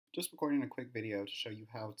Just recording a quick video to show you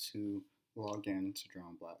how to log in to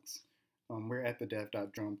Droneblocks. We're at the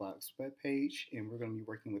dev.droneblocks webpage and we're going to be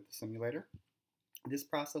working with the simulator. This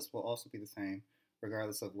process will also be the same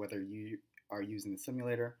regardless of whether you are using the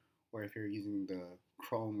simulator or if you're using the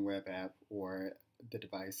Chrome web app or the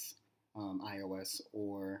device iOS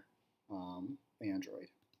or Android.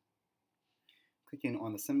 Clicking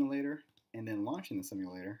on the simulator and then launching the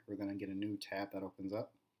simulator, we're going to get a new tab that opens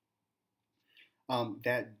up.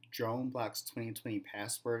 That Droneblocks 2020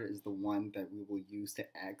 password is the one that we will use to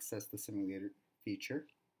access the simulator feature.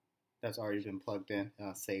 That's already been plugged in,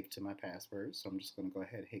 saved to my password. So I'm just going to go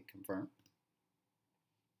ahead and hit confirm.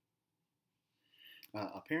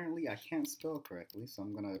 Apparently I can't spell correctly, so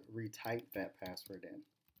I'm going to retype that password in.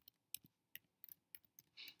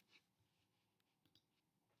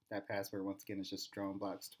 That password, once again, is just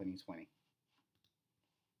Droneblocks 2020.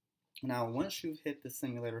 Now, once you've hit the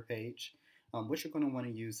simulator page, what you're going to want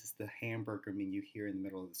to use is the hamburger menu here in the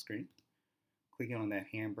middle of the screen. Clicking on that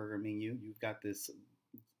hamburger menu, you've got this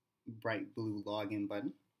bright blue login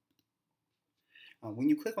button. When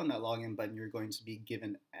you click on that login button, you're going to be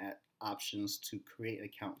given options to create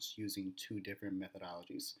accounts using two different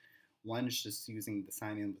methodologies. One is just using the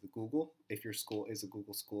sign in with Google. If your school is a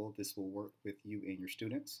Google school, this will work with you and your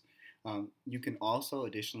students. You can also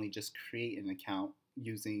additionally just create an account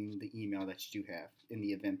using the email that you have in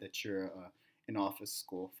the event that you're an office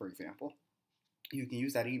school, for example. You can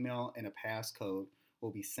use that email and a passcode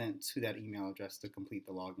will be sent to that email address to complete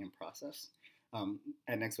the login process.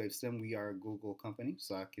 At Next Wave STEM, we are a Google company,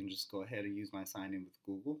 so I can just go ahead and use my sign in with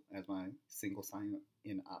Google as my single sign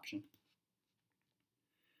in option.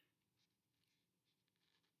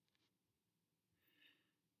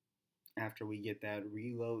 After we get that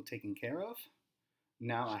reload taken care of,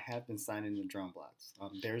 now I have been signed into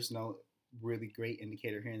Droneblocks. There's no really great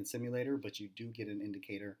indicator here in the simulator, but you do get an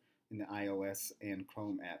indicator in the iOS and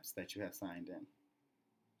Chrome apps that you have signed in.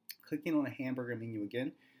 Clicking on the hamburger menu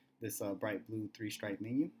again, this bright blue three-stripe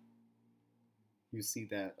menu, you see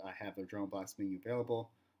that I have the Droneblocks menu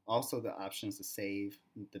available. Also the options to save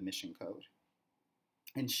the mission code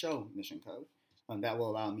and show mission code. That will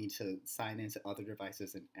allow me to sign into other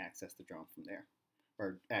devices and access the drone from there,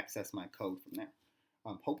 or access my code from there.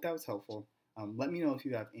 Hope that was helpful. Let me know if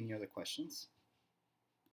you have any other questions.